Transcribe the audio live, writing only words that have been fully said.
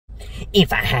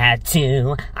If I had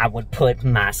to, I would put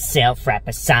myself right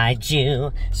beside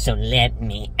you. So let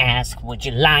me ask, would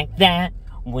you like that?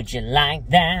 Would you like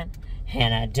that?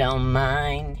 And I don't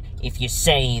mind if you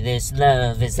say this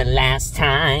love is the last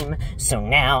time. So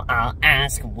now I'll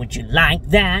ask, would you like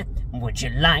that? Would you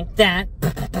like that?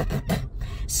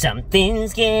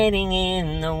 Something's getting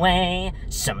in the way.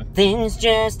 Something's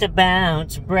just about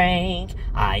to break.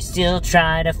 I still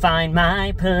try to find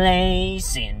my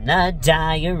place in the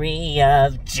diary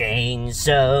of Jane.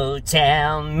 So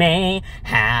tell me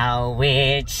how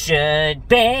it should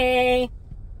be.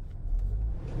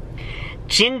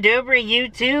 Dzień dobry,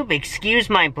 YouTube. Excuse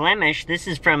my blemish. This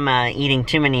is from eating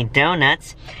too many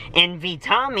donuts.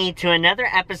 Invite me to another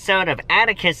episode of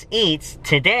Atticus Eats.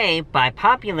 Today, by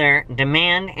popular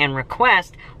demand and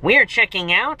request, we are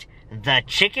checking out the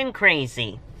Chicken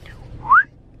Crazy.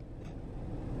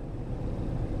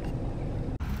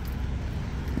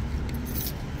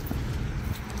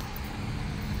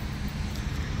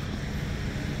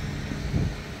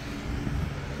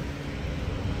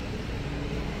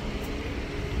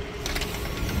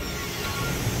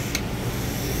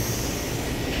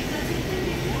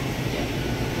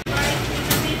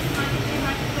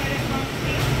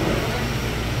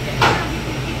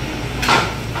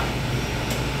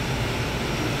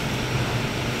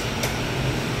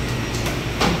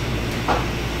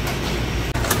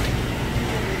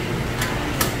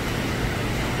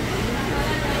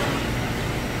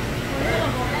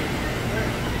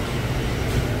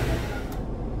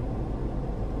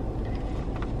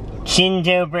 Dzień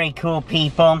dobry, cool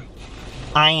people.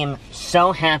 I am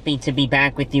so happy to be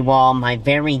back with you all, my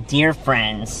very dear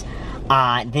friends.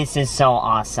 This is so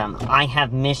awesome. I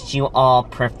have missed you all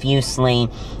profusely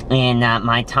in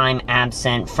my time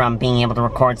absent from being able to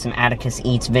record some Atticus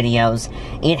Eats videos.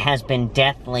 It has been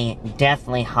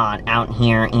deathly hot out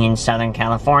here in Southern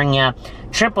California.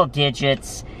 Triple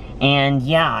digits. And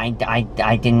yeah,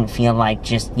 I didn't feel like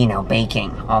just, you know,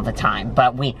 baking all the time.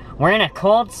 But we're in a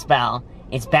cold spell.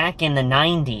 It's back in the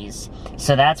 90s,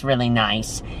 so that's really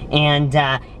nice. And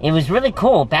it was really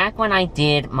cool. Back when I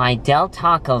did my Del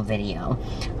Taco video,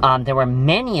 there were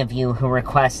many of you who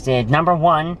requested, number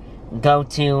one, go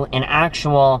to an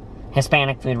actual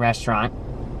Hispanic food restaurant.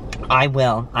 I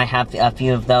will. I have a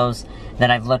few of those that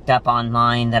I've looked up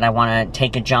online that I want to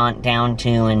take a jaunt down to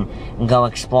and go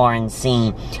explore and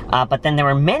see. But then there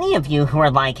were many of you who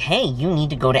are like, hey, you need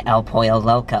to go to El Pollo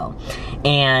Loco.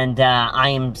 And I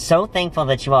am so thankful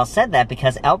that you all said that,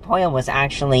 because El Pollo was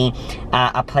actually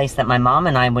a place that my mom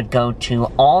and I would go to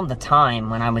all the time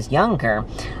when I was younger.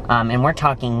 And we're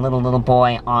talking little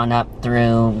boy on up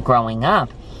through growing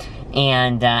up.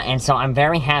 And so I'm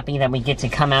very happy that we get to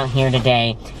come out here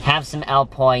today, have some El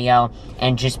Pollo,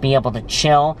 and just be able to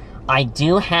chill. I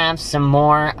do have some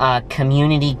more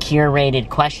community-curated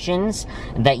questions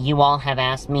that you all have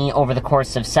asked me over the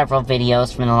course of several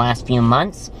videos from the last few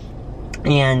months.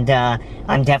 And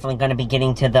I'm definitely going to be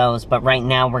getting to those, but right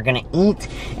now we're going to eat.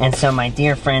 And so, my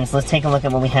dear friends, let's take a look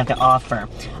at what we have to offer.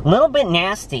 A little bit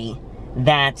nasty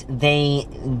that they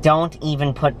don't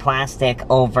even put plastic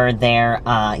over their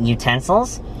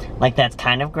utensils. Like, that's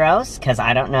kind of gross, because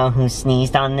I don't know who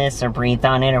sneezed on this or breathed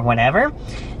on it or whatever.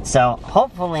 So,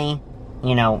 hopefully,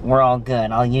 you know, we're all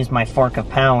good. I'll use my fork of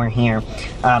power here.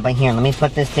 But here, let me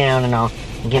put this down and I'll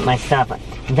get my stuff.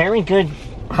 Very good,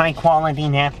 high-quality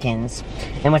napkins.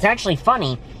 And what's actually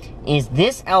funny is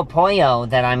this El Pollo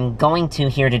that I'm going to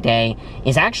here today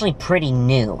is actually pretty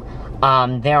new.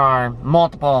 There are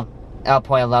multiple El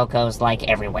Pollo Locos, like,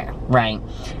 everywhere, right?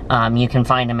 You can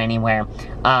find them anywhere.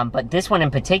 But this one in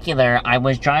particular, I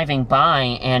was driving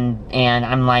by, and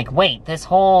I'm like, wait, this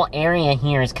whole area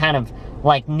here is kind of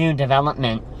like new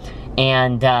development.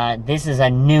 And this is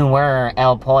a newer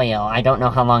El Pollo. I don't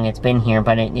know how long it's been here,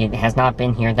 but it has not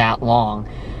been here that long.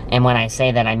 And when I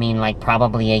say that, I mean, like,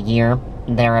 probably a year,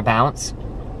 thereabouts.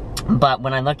 But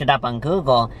when I looked it up on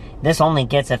Google, this only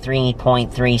gets a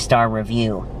 3.3 star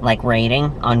review, like, rating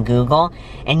on Google.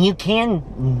 And you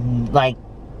can, like,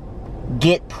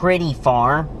 get pretty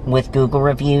far with Google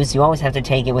reviews. You always have to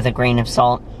take it with a grain of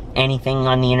salt. Anything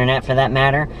on the internet, for that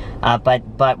matter.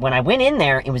 But when I went in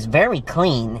there, it was very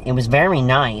clean. It was very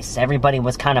nice. Everybody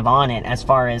was kind of on it as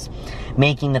far as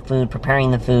making the food,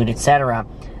 preparing the food, etc.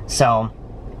 So,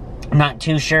 I'm not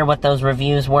too sure what those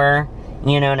reviews were.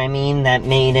 You know what I mean? That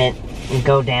made it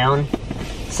go down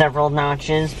several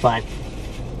notches, but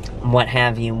what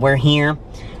have you. We're here.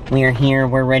 We are here.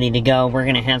 We're ready to go. We're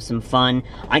going to have some fun.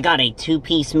 I got a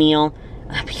 2-piece meal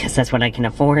because that's what I can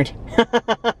afford.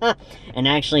 And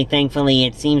actually, thankfully,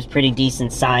 it seems pretty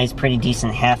decent size, pretty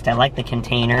decent heft. I like the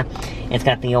container. It's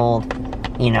got the old,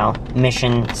 you know,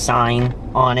 mission sign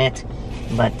on it.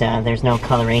 But there's no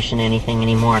coloration anything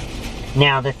anymore.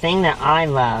 Now, the thing that I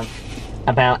love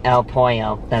about El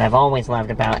Pollo, that I've always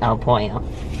loved about El Pollo,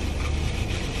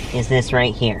 is this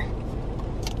right here.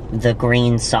 The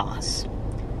green sauce.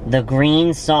 The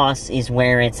green sauce is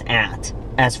where it's at,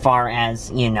 as far as,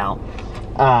 you know,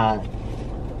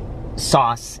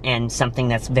 sauce and something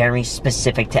that's very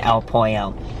specific to El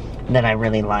Pollo that I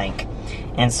really like.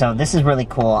 And so this is really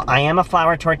cool. I am a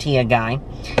flour tortilla guy.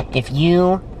 If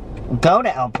you go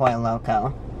to El Pollo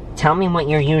Loco, tell me what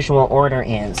your usual order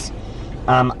is.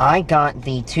 I got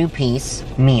the 2-piece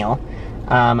meal.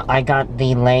 I got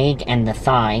the leg and the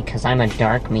thigh, because I'm a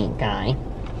dark meat guy.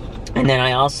 And then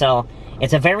I also,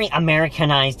 it's a very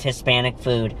Americanized Hispanic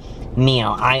food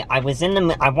meal.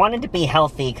 I wanted to be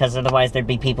healthy, because otherwise there'd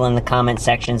be people in the comment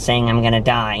section saying I'm gonna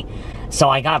die. So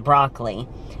I got broccoli.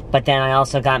 But then I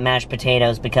also got mashed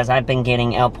potatoes, because I've been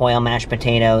getting El Pollo mashed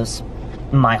potatoes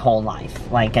my whole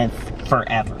life, like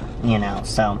forever, you know.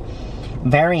 So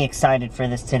very excited for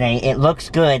this today. It looks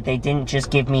good. They didn't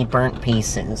just give me burnt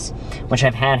pieces, which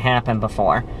I've had happen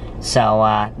before.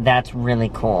 So that's really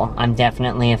cool. I'm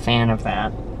definitely a fan of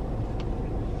that.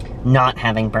 Not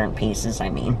having burnt pieces, I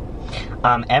mean.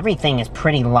 Everything is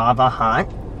pretty lava hot,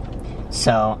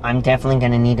 so I'm definitely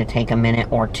going to need to take a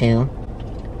minute or two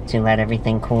to let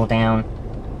everything cool down.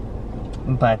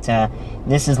 But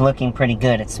this is looking pretty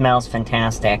good. It smells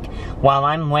fantastic. While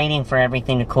I'm waiting for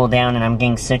everything to cool down and I'm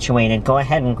getting situated, go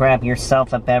ahead and grab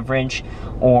yourself a beverage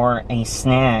or a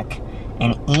snack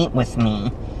and eat with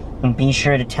me. And be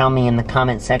sure to tell me in the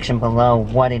comment section below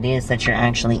what it is that you're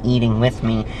actually eating with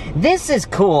me. This is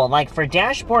cool. Like, for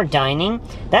dashboard dining,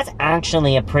 that's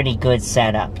actually a pretty good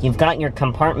setup. You've got your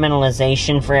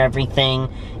compartmentalization for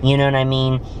everything. You know what I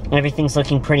mean? Everything's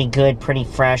looking pretty good, pretty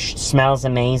fresh. Smells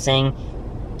amazing.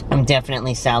 I'm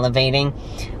definitely salivating.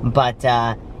 But,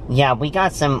 yeah, we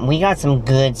got some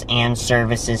goods and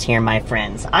services here, my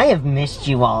friends. I have missed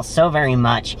you all so very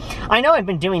much. I know I've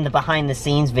been doing the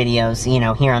behind-the-scenes videos, you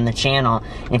know, here on the channel.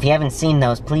 If you haven't seen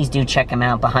those, please do check them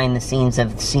out, behind the scenes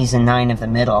of Season 9 of The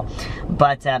Middle.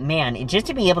 But, man, just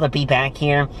to be able to be back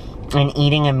here and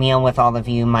eating a meal with all of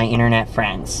you, my internet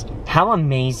friends, how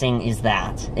amazing is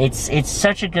that? It's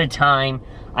such a good time.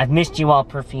 I've missed you all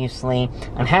profusely.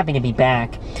 I'm happy to be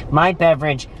back. My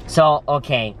beverage, so,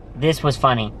 okay, this was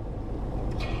funny.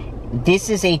 This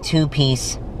is a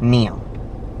 2-piece meal.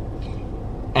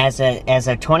 As a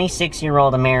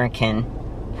 26-year-old American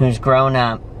who's grown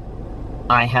up,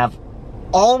 I have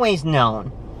always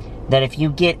known that if you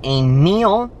get a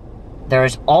meal, there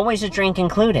is always a drink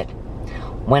included.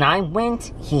 When I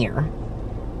went here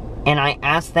and I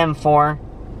asked them for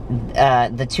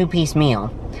the 2-piece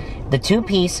meal, the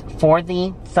 2-piece for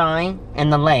the thigh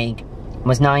and the leg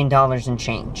was $9 and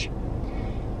change.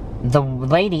 The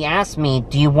lady asked me,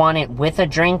 do you want it with a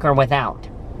drink or without?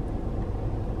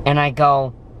 And I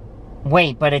go,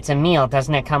 wait, but it's a meal,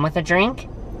 doesn't it come with a drink?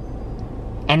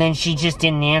 And then she just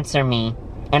didn't answer me.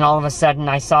 And all of a sudden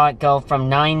I saw it go from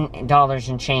 $9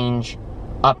 and change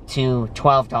up to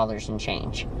 $12 and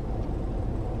change.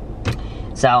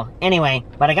 So, anyway,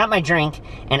 but I got my drink,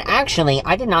 and actually,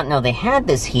 I did not know they had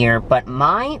this here, but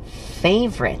my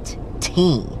favorite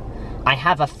tea, I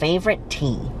have a favorite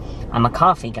tea. I'm a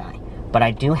coffee guy, but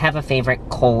I do have a favorite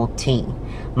cold tea.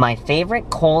 My favorite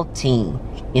cold tea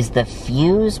is the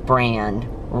Fuse brand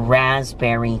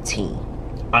raspberry tea.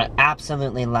 I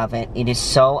absolutely love it. It is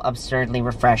so absurdly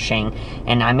refreshing,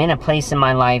 and I'm in a place in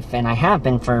my life, and I have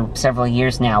been for several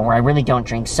years now, where I really don't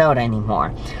drink soda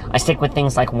anymore. I stick with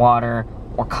things like water,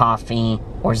 or coffee,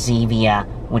 or Zevia,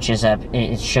 which is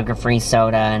it's sugar-free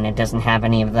soda, and it doesn't have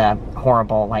any of the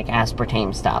horrible, like,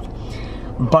 aspartame stuff.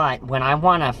 But when I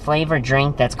want a flavored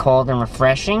drink that's cold and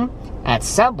refreshing, at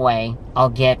Subway, I'll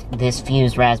get this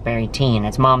Fuse raspberry tea, and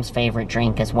it's Mom's favorite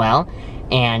drink as well,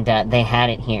 and they had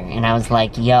it here, and I was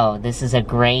like, yo, this is a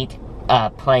great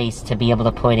place to be able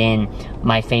to put in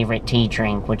my favorite tea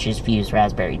drink, which is Fuse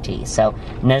raspberry tea. So,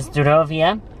 na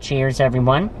zdrovia, cheers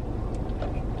everyone.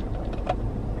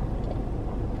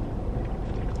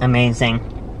 Amazing.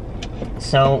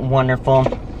 So wonderful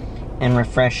and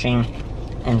refreshing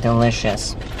and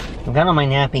delicious. I've got all my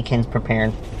napkins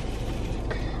prepared.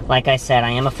 Like I said, I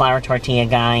am a flour tortilla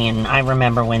guy, and I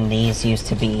remember when these used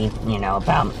to be, you know,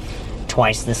 about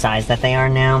twice the size that they are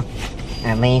now,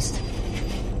 at least.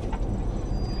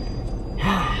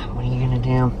 What are you gonna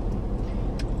do?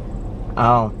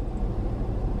 Oh.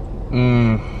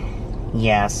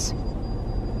 Yes.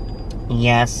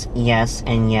 Yes, yes,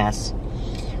 and yes.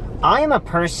 I am a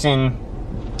person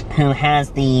who has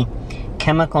the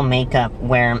chemical makeup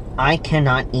where I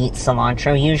cannot eat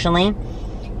cilantro usually.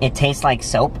 it tastes like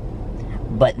soap.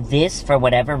 But this, for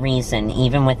whatever reason,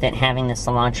 even with it having the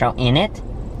cilantro in it,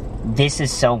 this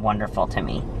is so wonderful to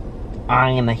me.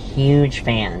 I am a huge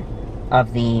fan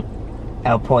of the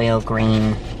El Pollo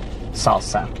green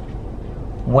salsa.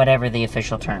 Whatever the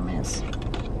official term is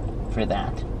for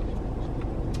that.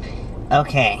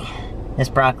 Okay, this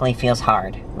broccoli feels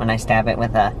hard when I stab it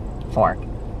with a fork.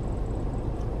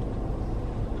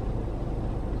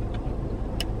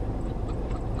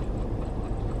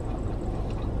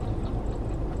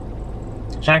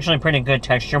 It's actually pretty good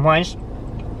texture-wise.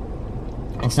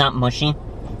 It's not mushy.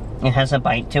 It has a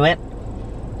bite to it.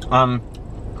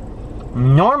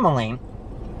 Normally,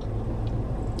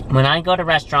 when I go to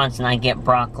restaurants and I get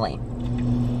broccoli,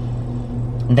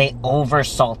 they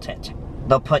over-salt it.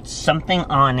 They'll put something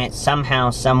on it somehow,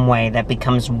 some way that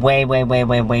becomes way, way, way,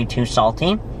 way, way too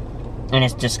salty. And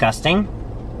it's disgusting.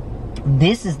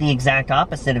 This is the exact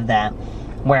opposite of that,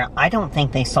 where I don't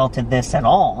think they salted this at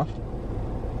all.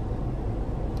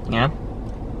 Yeah.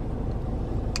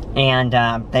 And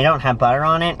they don't have butter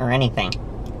on it or anything.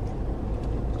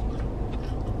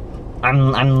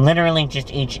 I'm literally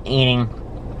just eating,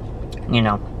 you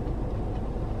know,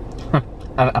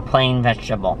 a plain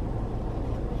vegetable.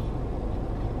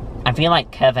 I feel like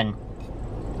Kevin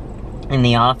in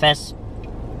The Office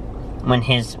when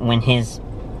his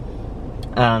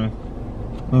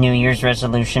New Year's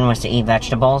resolution was to eat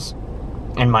vegetables,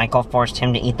 and Michael forced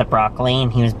him to eat the broccoli,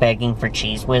 and he was begging for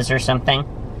Cheese Whiz or something.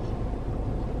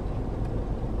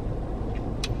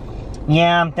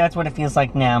 Yeah, that's what it feels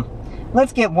like now.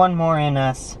 Let's get one more in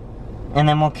us, and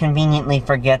then we'll conveniently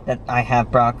forget that I have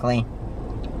broccoli.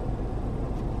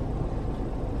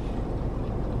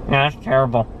 Yeah, that's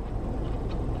terrible.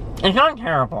 It's not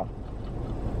terrible.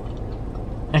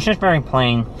 It's just very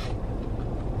plain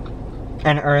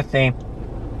and earthy.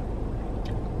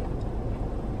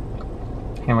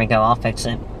 Here we go, I'll fix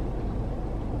it.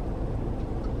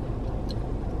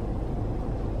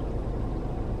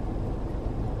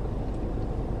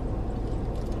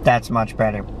 That's much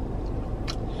better.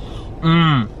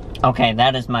 Okay,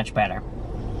 that is much better.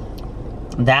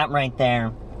 That right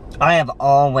there, I have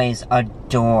always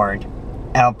adored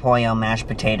El Pollo mashed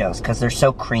potatoes because they're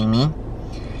so creamy.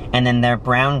 And then their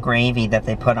brown gravy that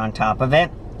they put on top of it,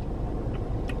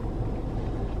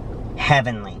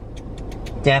 heavenly.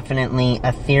 Definitely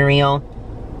ethereal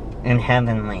and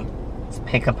heavenly. Let's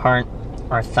pick apart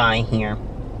our thigh here.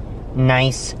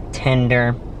 Nice,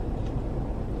 tender,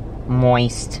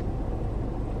 moist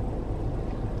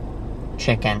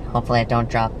chicken. Hopefully I don't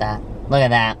drop that. Look at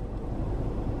that.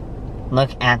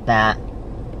 Look at that.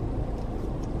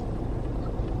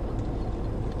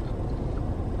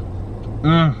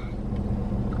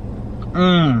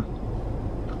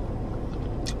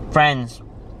 Friends,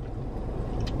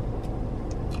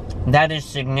 that is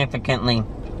significantly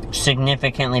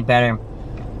better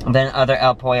than other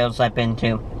El Pollos I've been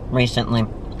to recently.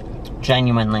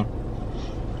 Genuinely.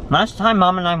 Last time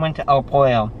Mom and I went to El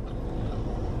Pollo,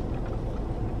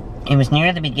 it was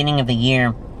near the beginning of the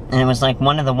year, and it was like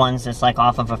one of the ones that's like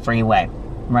off of a freeway,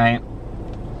 right?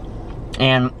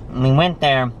 And we went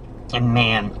there, and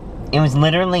man, it was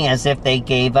literally as if they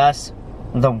gave us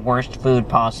the worst food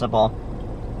possible.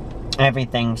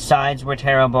 Everything. Sides were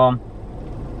terrible.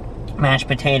 Mashed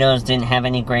potatoes didn't have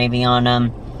any gravy on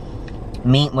them.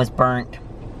 Meat was burnt.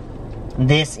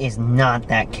 This is not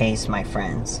that case, my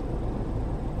friends.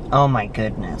 Oh my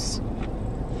goodness.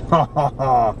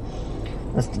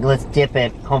 Let's dip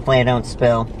it. Hopefully I don't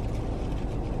spill.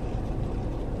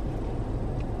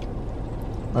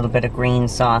 A little bit of green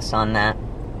sauce on that.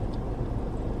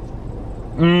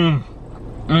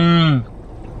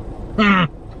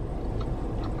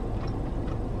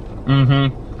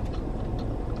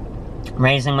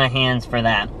 Raising my hands for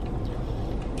that.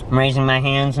 I'm raising my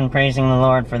hands and praising the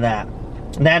Lord for that.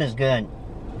 That is good.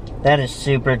 That is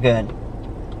super good.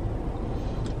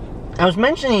 I was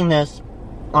mentioning this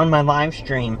on my live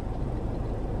stream,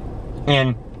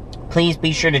 and please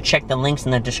be sure to check the links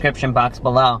in the description box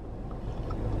below.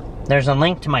 There's a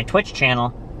link to my Twitch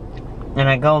channel, and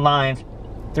I go live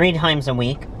 3 times a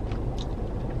week,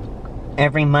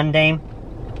 every Monday,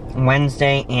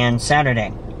 Wednesday, and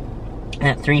Saturday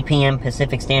at 3 p.m.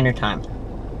 Pacific Standard Time.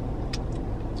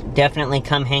 Definitely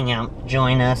come hang out,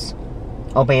 join us,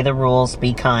 obey the rules,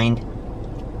 be kind.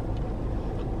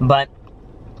 But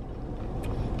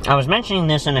I was mentioning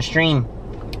this in a stream,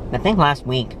 I think last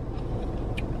week,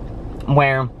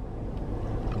 where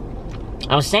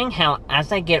I was saying how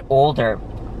as I get older,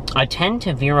 I tend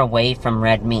to veer away from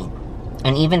red meat,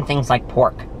 and even things like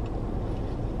pork.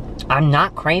 I'm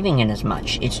not craving it as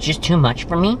much. It's just too much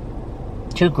for me.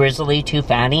 Too grizzly, too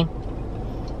fatty.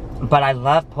 But I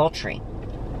love poultry.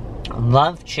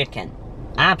 Love chicken.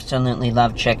 Absolutely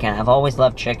love chicken. I've always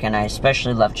loved chicken. I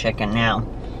especially love chicken now.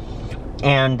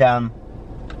 And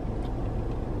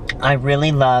I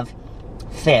really love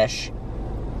fish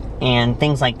and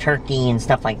things like turkey and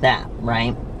stuff like that,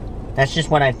 right? That's just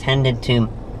what I've tended to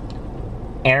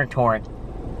err toward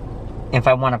if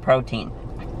I want a protein.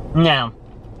 Now,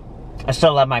 I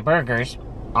still love my burgers,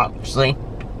 obviously.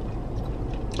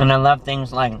 And I love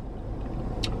things like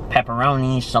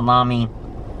pepperoni, salami,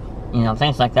 you know,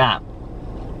 things like that.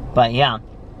 But yeah,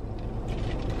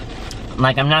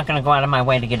 like I'm not gonna go out of my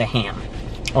way to get a ham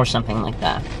or something like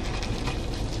that.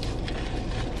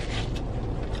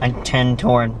 I tend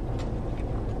toward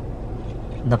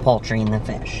the poultry and the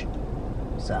fish.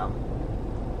 So.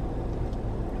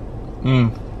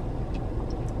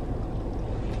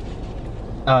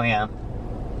 Oh yeah.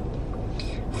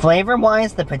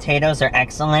 Flavor-wise, the potatoes are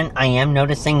excellent. I am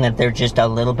noticing that they're just a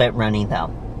little bit runny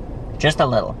though. Just a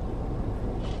little.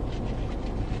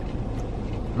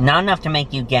 Not enough to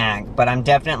make you gag, but I'm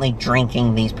definitely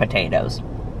drinking these potatoes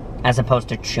as opposed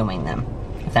to chewing them,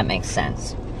 if that makes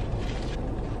sense.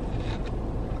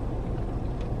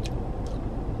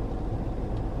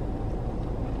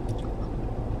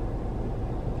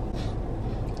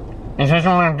 Is this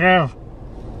what I give?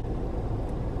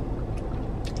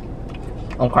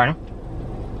 Okay.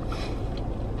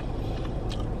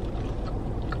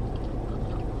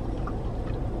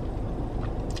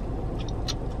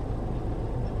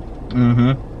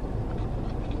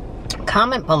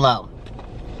 Comment below.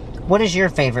 What is your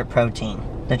favorite protein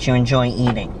that you enjoy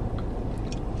eating?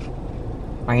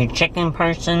 Are you a chicken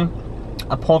person?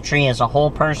 A poultry as a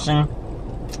whole person?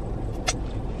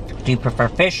 Do you prefer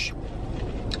fish?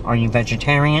 Are you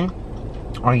vegetarian?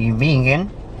 Are you vegan?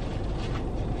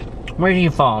 Where do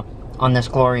you fall on this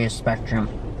glorious spectrum?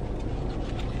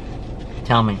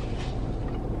 Tell me.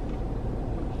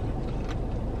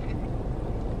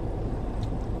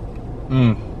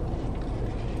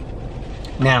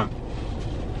 Now,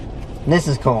 this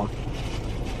is cool.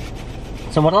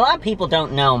 So what a lot of people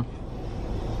don't know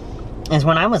is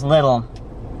when I was little,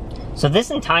 so this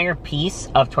entire piece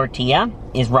of tortilla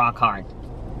is rock hard.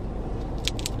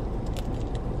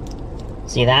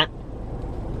 See that?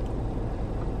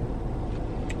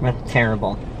 That's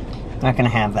terrible. Not gonna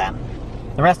have that.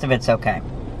 The rest of it's okay.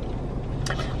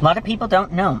 A lot of people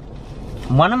don't know.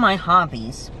 One of my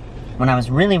hobbies, when I was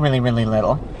really, really, really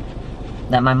little,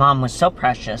 that my mom was so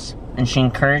precious, and she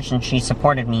encouraged and she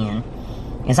supported me in,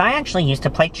 is I actually used to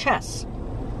play chess.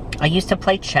 I used to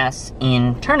play chess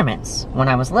in tournaments when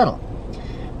I was little.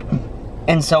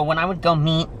 And so when I would go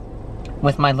meet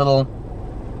with my little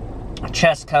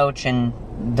chess coach and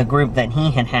the group that he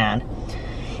had,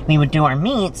 we would do our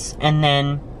meets, and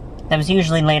then that was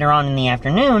usually later on in the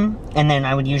afternoon, and then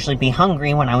I would usually be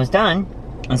hungry when I was done,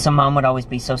 and so Mom would always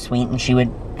be so sweet, and she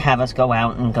would have us go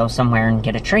out and go somewhere and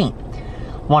get a treat.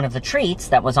 One of the treats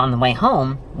that was on the way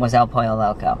home was El Pollo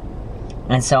Loco.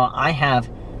 And so I have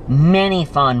many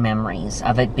fond memories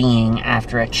of it being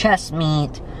after a chess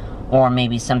meet, or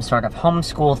maybe some sort of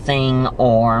homeschool thing,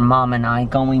 or Mom and I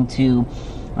going to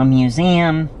a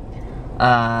museum,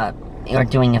 or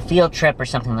doing a field trip or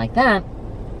something like that,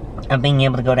 of being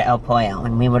able to go to El Pollo,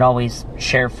 and we would always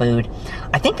share food.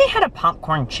 I think they had a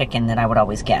popcorn chicken that I would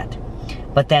always get.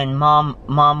 But then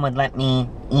Mom would let me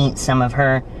eat some of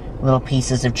her little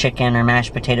pieces of chicken or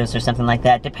mashed potatoes or something like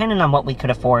that, depending on what we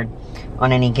could afford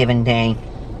on any given day,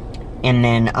 and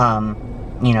then,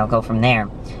 you know, go from there.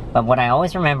 But what I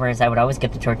always remember is I would always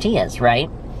get the tortillas,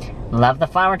 right? Love the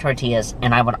flour tortillas,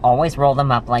 and I would always roll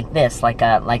them up like this, like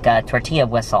a tortilla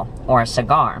whistle or a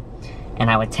cigar. And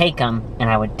I would take them and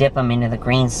I would dip them into the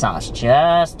green sauce,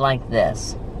 just like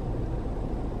this.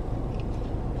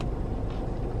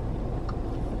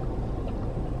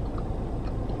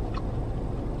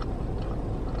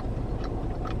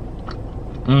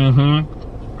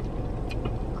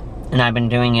 And I've been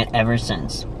doing it ever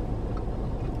since.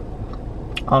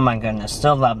 Oh my goodness,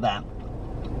 still love that.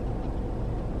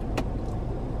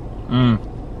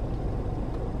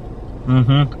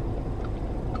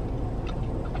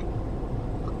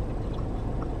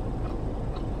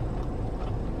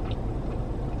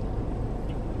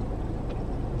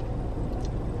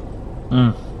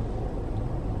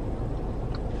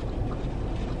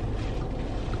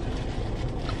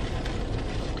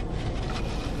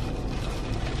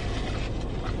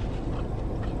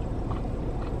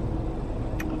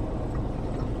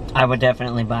 I would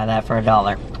definitely buy that for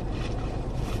 $1.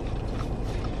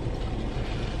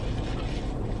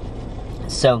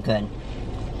 So good.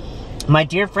 My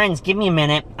dear friends, give me a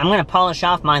minute. I'm going to polish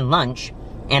off my lunch.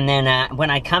 And then when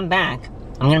I come back,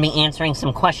 I'm going to be answering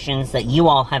some questions that you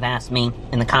all have asked me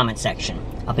in the comment section.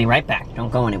 I'll be right back. Don't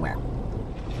go anywhere.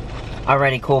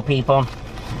 Alrighty, cool people.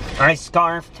 I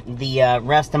scarfed the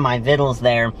rest of my vittles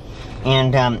there,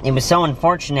 and it was so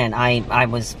unfortunate. I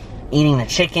was eating the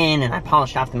chicken, and I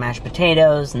polished off the mashed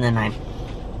potatoes, and then I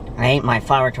ate my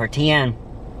flour tortilla, and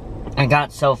I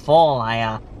got so full,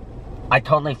 I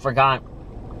totally forgot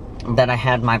that I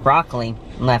had my broccoli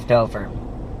left over.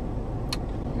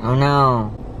 Oh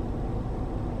no.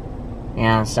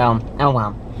 Yeah, so, oh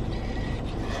well.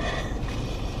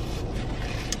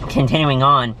 Continuing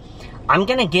on, I'm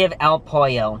gonna give El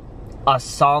Pollo a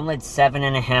solid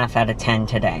 7.5 out of 10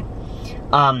 today.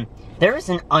 There is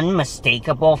an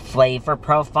unmistakable flavor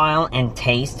profile and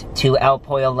taste to El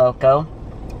Pollo Loco,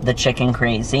 the chicken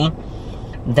crazy,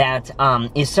 that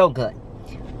is so good.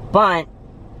 But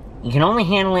you can only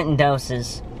handle it in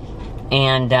doses,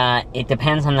 and it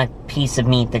depends on the piece of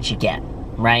meat that you get,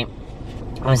 right?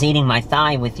 I was eating my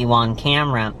thigh with you on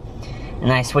camera,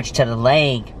 and I switched to the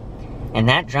leg, and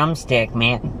that drumstick,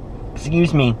 man,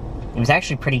 excuse me, it was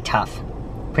actually pretty tough,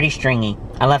 pretty stringy.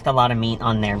 I left a lot of meat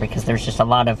on there because there's just a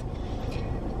lot of,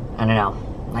 I don't know,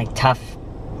 like tough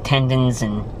tendons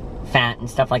and fat and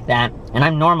stuff like that. And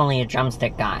I'm normally a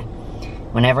drumstick guy.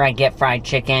 Whenever I get fried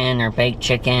chicken or baked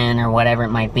chicken or whatever it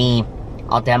might be,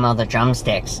 I'll demo the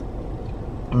drumsticks.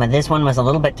 But this one was a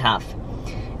little bit tough.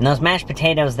 And those mashed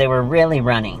potatoes, they were really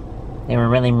runny. They were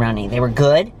really runny. They were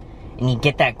good, and you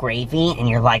get that gravy, and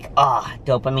you're like, oh,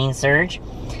 dopamine surge.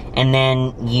 And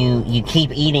then you keep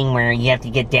eating where you have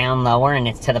to get down lower, and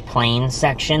it's to the plain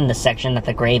section, the section that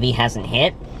the gravy hasn't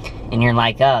hit. And you're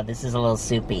like, oh, this is a little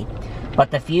soupy. But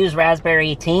the Fuse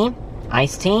raspberry tea,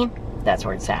 iced tea, that's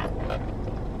where it's at.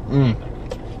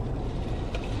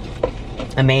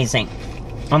 Amazing.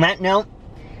 On that note,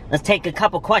 let's take a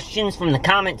couple questions from the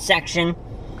comment section,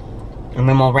 and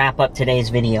then we'll wrap up today's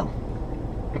video.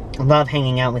 Love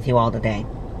hanging out with you all today.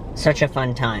 Such a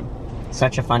fun time.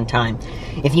 Such a fun time.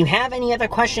 If you have any other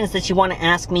questions that you want to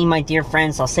ask me, my dear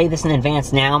friends, I'll say this in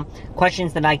advance now.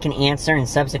 Questions that I can answer in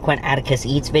subsequent Atticus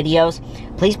Eats videos,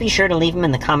 please be sure to leave them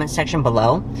in the comment section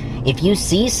below. If you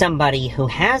see somebody who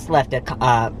has left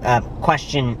a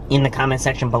question in the comment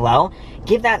section below,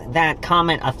 give that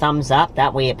comment a thumbs up.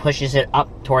 That way it pushes it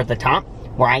up toward the top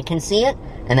where I can see it,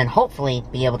 and then hopefully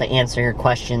be able to answer your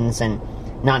questions and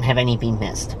not have any be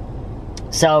missed.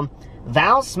 So,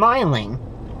 Val Smiling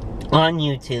on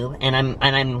YouTube, and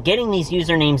I'm getting these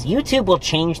usernames. YouTube will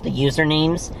change the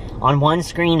usernames. On one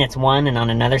screen it's one, and on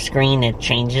another screen it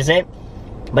changes it,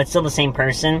 but still the same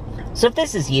person. So if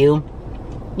this is you,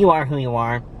 you are who you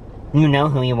are. You know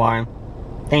who you are.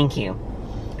 Thank you.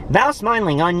 Val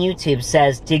Smiling on YouTube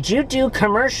says, did you do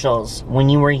commercials when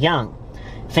you were young?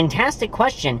 Fantastic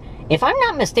question. If I'm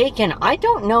not mistaken, I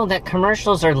don't know that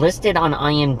commercials are listed on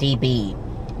IMDb.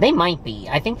 They might be.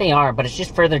 I think they are, but it's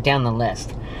just further down the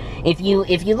list. If you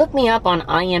look me up on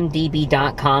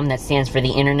imdb.com, that stands for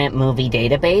the Internet Movie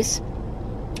Database,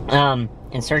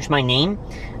 and search my name,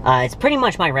 it's pretty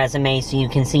much my resume, so you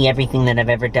can see everything that I've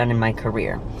ever done in my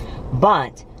career.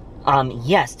 But,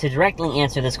 yes, to directly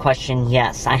answer this question,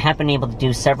 yes, I have been able to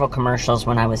do several commercials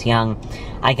when I was young.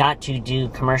 I got to do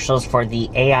commercials for the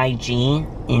AIG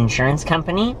insurance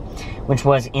company, which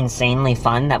was insanely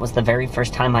fun. That was the very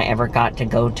first time I ever got to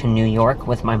go to New York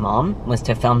with my mom, was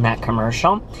to film that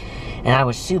commercial. And I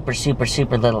was super, super,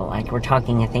 super little. Like, we're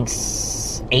talking, I think,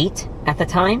 8 at the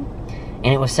time. And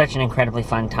it was such an incredibly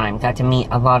fun time. Got to meet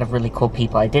a lot of really cool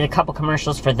people. I did a couple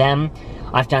commercials for them.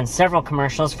 I've done several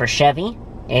commercials for Chevy,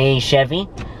 Chevy.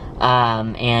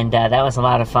 And that was a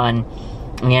lot of fun.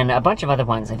 And a bunch of other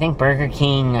ones. I think Burger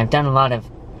King. I've done a lot of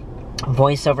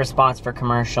voiceover spots for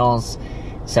commercials.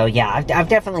 So yeah, I've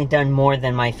definitely done more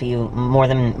than a few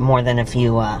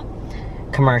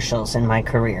commercials in my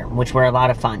career, which were a lot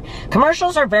of fun.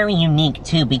 Commercials are very unique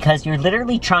too, because you're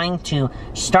literally trying to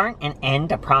start and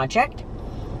end a project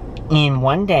in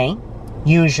one day,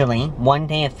 usually one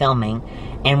day of filming.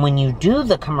 And when you do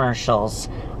the commercials,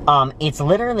 it's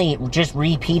literally just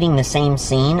repeating the same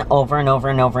scene over and over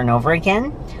and over and over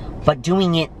again, but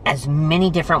doing it as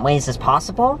many different ways as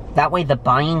possible. That way the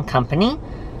buying company,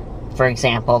 for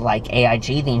example, like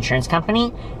AIG, the insurance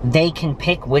company, they can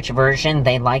pick which version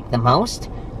they like the most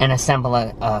and assemble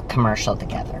a commercial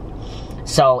together.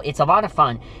 So it's a lot of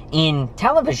fun. In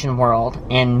television world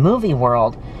and movie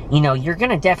world, you know, you're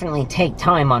going to definitely take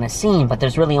time on a scene, but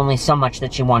there's really only so much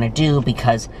that you want to do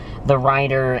because the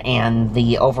writer and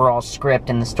the overall script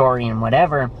and the story and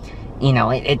whatever, you know,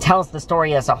 it tells the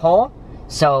story as a whole.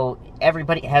 So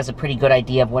everybody has a pretty good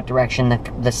idea of what direction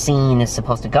the scene is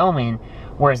supposed to go in,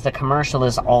 whereas the commercial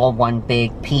is all one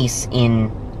big piece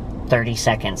in 30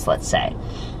 seconds, let's say.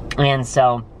 And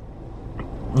so,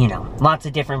 you know, lots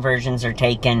of different versions are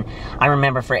taken. I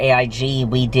remember for AIG,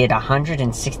 we did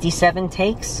 167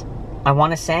 takes, I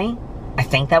want to say. I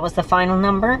think that was the final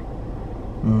number.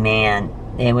 Man,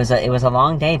 it was a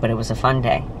long day, but it was a fun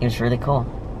day. It was really cool.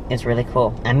 It's really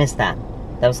cool. I missed that.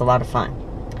 That was a lot of fun.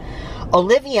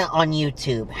 Olivia on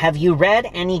YouTube, have you read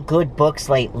any good books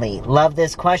lately? Love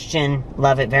this question.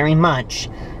 Love it very much.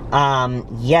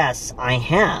 Yes, I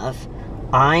have.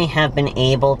 I have been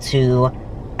able to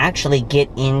actually get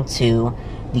into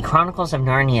the Chronicles of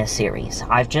Narnia series.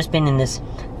 I've just been in this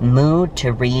mood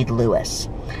to read Lewis.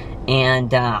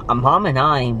 And Mom and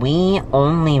I, we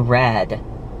only read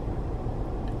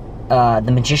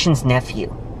The Magician's Nephew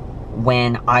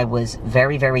when I was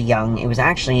very, very young. It was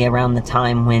actually around the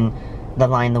time when The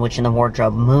Lion, the Witch, and the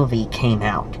Wardrobe movie came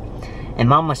out. And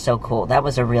Mom was so cool. That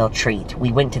was a real treat.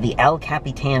 We went to the El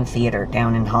Capitan Theater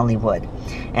down in Hollywood.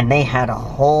 And they had a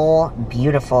whole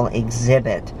beautiful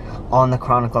exhibit on the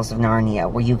Chronicles of Narnia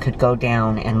where you could go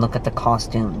down and look at the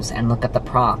costumes and look at the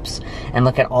props and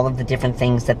look at all of the different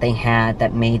things that they had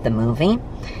that made the movie.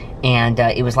 And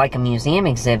it was like a museum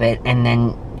exhibit, and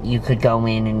then you could go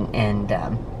in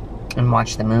and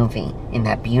watch the movie in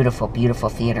that beautiful, beautiful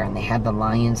theater. And they had the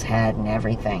lion's head and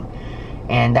everything.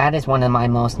 And that is one of my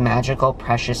most magical,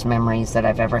 precious memories that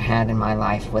I've ever had in my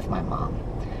life with my mom.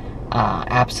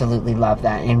 Absolutely love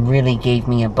that. And really gave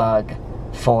me a bug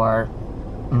for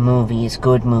movies,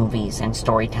 good movies, and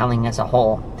storytelling as a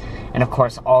whole. And of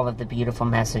course, all of the beautiful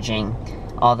messaging,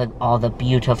 all the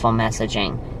beautiful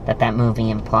messaging that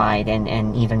movie implied,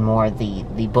 and even more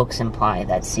the books imply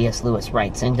that C.S. Lewis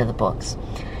writes into the books.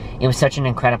 It was such an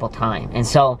incredible time. And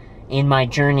so, in my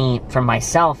journey for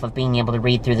myself of being able to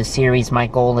read through the series, my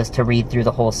goal is to read through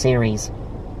the whole series,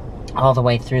 all the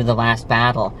way through the last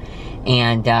battle.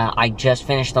 And I just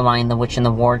finished The Lion, the Witch, and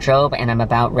the Wardrobe, and I'm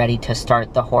about ready to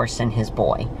start The Horse and His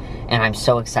Boy. And I'm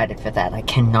so excited for that. I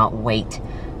cannot wait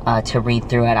to read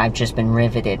through it. I've just been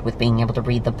riveted with being able to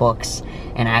read the books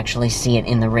and actually see it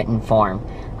in the written form.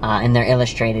 And they're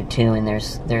illustrated too, and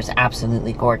there's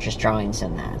absolutely gorgeous drawings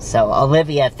in that. So,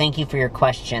 Olivia, thank you for your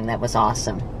question. That was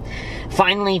awesome.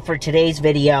 Finally, for today's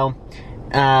video,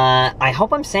 I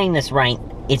hope I'm saying this right.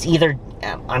 It's either,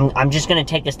 I'm just going to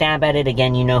take a stab at it.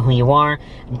 Again, you know who you are.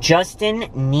 Justin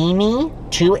Nemi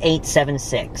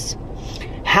 2876.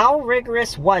 How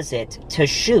rigorous was it to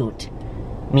shoot,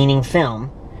 meaning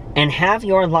film, and have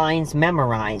your lines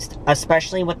memorized,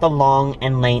 especially with the long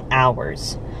and late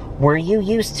hours? Were you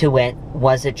used to it?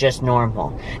 Was it just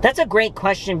normal? That's a great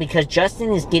question, because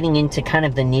Justin is getting into kind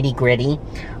of the nitty-gritty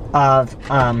of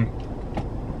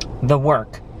the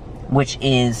work, which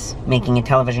is making a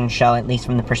television show, at least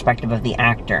from the perspective of the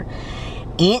actor.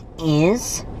 It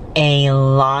is a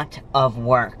lot of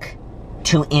work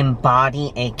to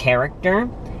embody a character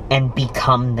and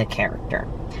become the character.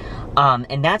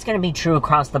 And that's going to be true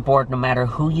across the board, no matter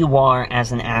who you are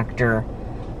as an actor.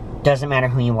 Doesn't matter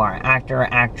who you are, actor,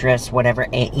 actress, whatever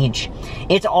age.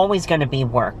 It's always going to be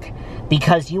work,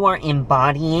 because you are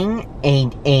embodying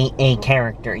a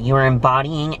character. You are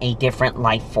embodying a different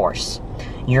life force.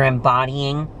 You're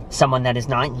embodying someone that is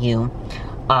not you,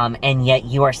 and yet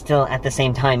you are still at the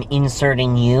same time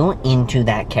inserting you into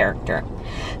that character.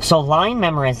 So line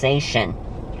memorization,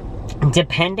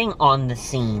 depending on the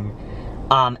scene,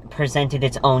 presented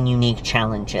its own unique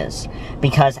challenges,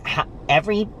 because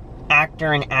every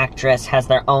actor and actress has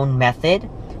their own method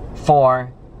for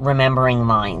remembering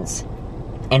lines.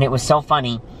 And it was so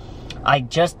funny. I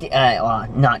just,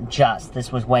 not just,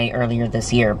 this was way earlier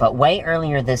this year, but way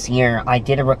earlier this year, I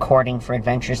did a recording for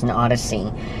Adventures in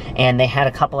Odyssey, and they had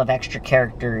a couple of extra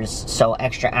characters, so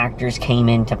extra actors came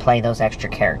in to play those extra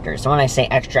characters. So when I say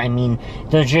extra, I mean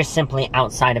they're just simply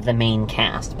outside of the main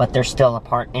cast, but they're still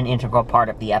an integral part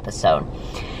of the episode.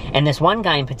 And this one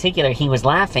guy in particular, he was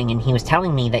laughing, and he was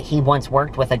telling me that he once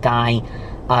worked with a guy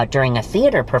during a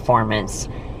theater performance,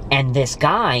 and this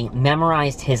guy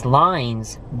memorized his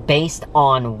lines based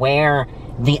on where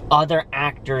the other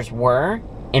actors were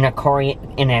in a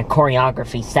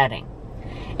choreography setting.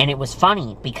 And it was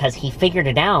funny, because he figured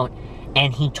it out,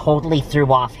 and he totally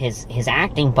threw off his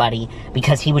acting buddy,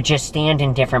 because he would just stand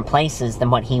in different places than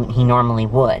what he normally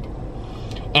would.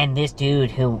 And this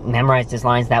dude who memorized his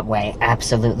lines that way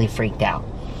absolutely freaked out.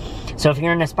 So if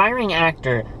you're an aspiring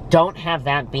actor, don't have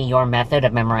that be your method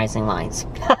of memorizing lines.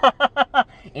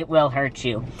 It will hurt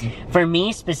you. For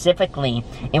me specifically,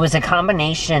 it was a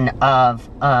combination of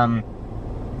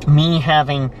me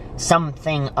having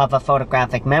something of a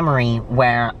photographic memory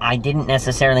where I didn't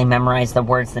necessarily memorize the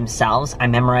words themselves. I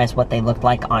memorized what they looked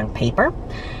like on paper.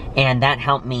 And that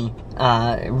helped me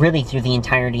really through the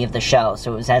entirety of the show.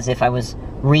 So it was as if I was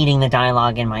reading the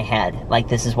dialogue in my head, like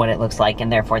this is what it looks like,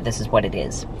 and therefore this is what it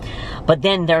is. But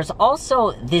then there's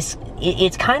also this,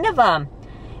 it's kind of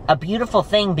a beautiful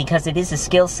thing, because it is a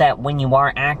skill set when you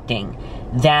are acting,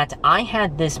 that I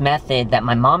had this method that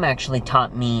my mom actually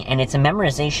taught me, and it's a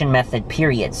memorization method,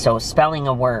 period. So spelling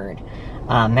a word,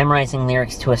 memorizing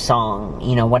lyrics to a song,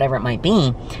 you know, whatever it might be,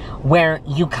 where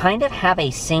you kind of have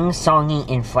a sing-songy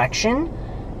inflection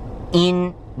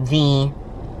in the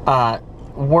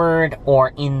word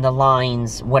or in the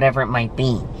lines, whatever it might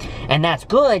be. And that's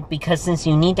good, because since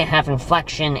you need to have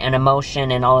inflection and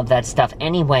emotion and all of that stuff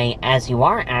anyway as you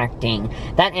are acting,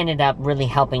 that ended up really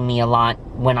helping me a lot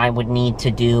when I would need to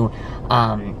do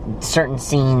certain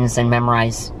scenes and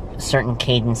memorize certain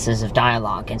cadences of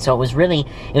dialogue. And so it was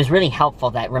really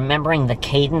helpful that remembering the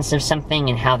cadence of something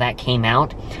and how that came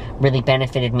out really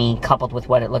benefited me, coupled with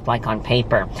what it looked like on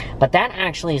paper. But that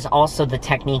actually is also the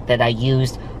technique that I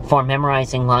used for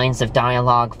memorizing lines of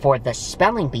dialogue for the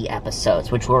Spelling Bee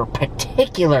episodes, which were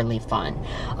particularly fun.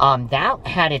 That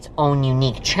had its own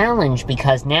unique challenge,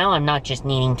 because now I'm not just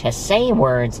needing to say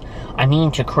words, I'm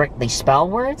needing to correctly spell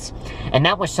words. And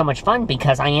that was so much fun,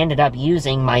 because I ended up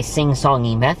using my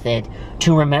sing-songy method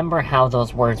to remember how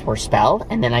those words were spelled,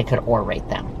 and then I could orate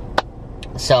them.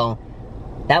 So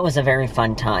that was a very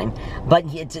fun time. But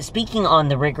speaking on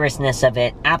the rigorousness of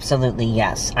it, absolutely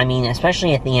yes. I mean,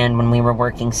 especially at the end when we were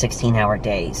working 16-hour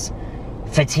days.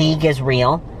 Fatigue is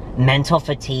real. Mental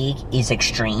fatigue is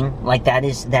extreme. Like, that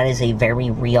is a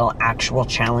very real, actual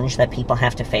challenge that people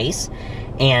have to face.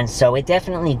 And so it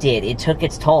definitely did. It took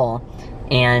its toll.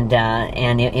 And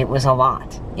it was a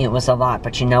lot. It was a lot.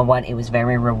 But you know what? It was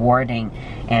very rewarding.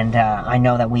 And I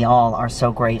know that we all are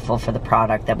so grateful for the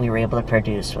product that we were able to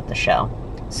produce with the show.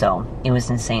 So it was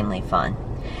insanely fun.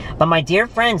 But my dear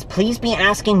friends, please be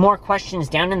asking more questions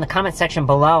down in the comment section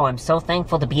below. I'm so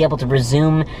thankful to be able to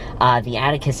resume the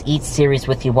Atticus Eats series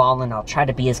with you all, and I'll try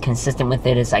to be as consistent with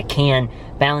it as I can,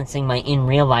 balancing my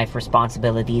in-real-life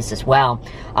responsibilities as well.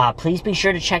 Please be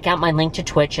sure to check out my link to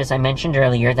Twitch, as I mentioned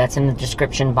earlier. That's in the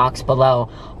description box below.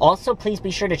 Also, please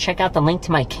be sure to check out the link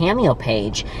to my Cameo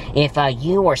page. If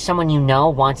you or someone you know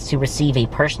wants to receive a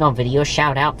personal video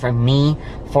shout-out from me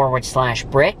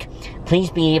 /Brick, please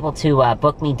be able to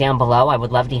book me down below. I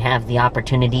would love to have the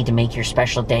opportunity to make your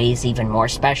special days even more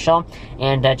special,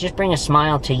 and just bring a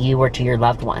smile to you or to your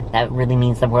loved one. That really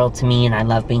means the world to me, and I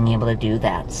love being able to do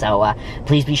that. So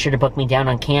please be sure to book me down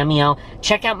on Cameo.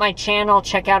 Check out my channel.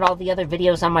 Check out all the other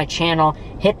videos on my channel.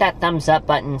 Hit that thumbs up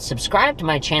button. Subscribe to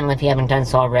my channel if you haven't done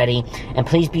so already. And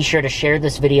please be sure to share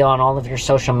this video on all of your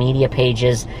social media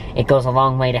pages. It goes a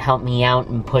long way to help me out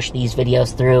and push these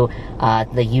videos through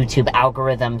the YouTube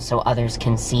algorithm so others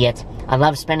can see it. I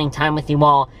love spending time with you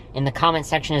all. In the comment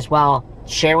section as well,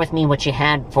 share with me what you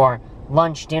had for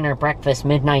lunch, dinner, breakfast,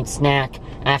 midnight snack,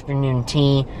 afternoon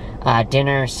tea,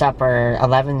 dinner, supper,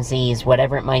 11Zs,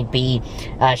 whatever it might be.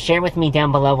 Share with me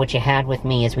down below what you had with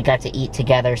me as we got to eat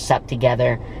together, sup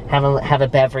together, have a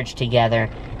beverage together,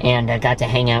 and got to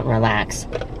hang out and relax.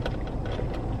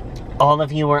 All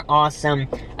of you are awesome.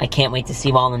 I can't wait to see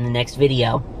you all in the next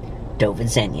video. Do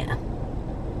widzenia.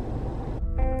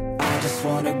 I just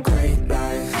want a great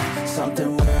life,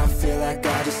 something where I feel like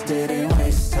I just didn't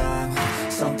waste time,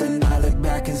 something I look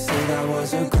back and say that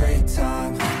was a great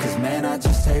time, cause man I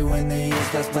just hate when the years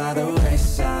pass by the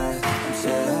wayside.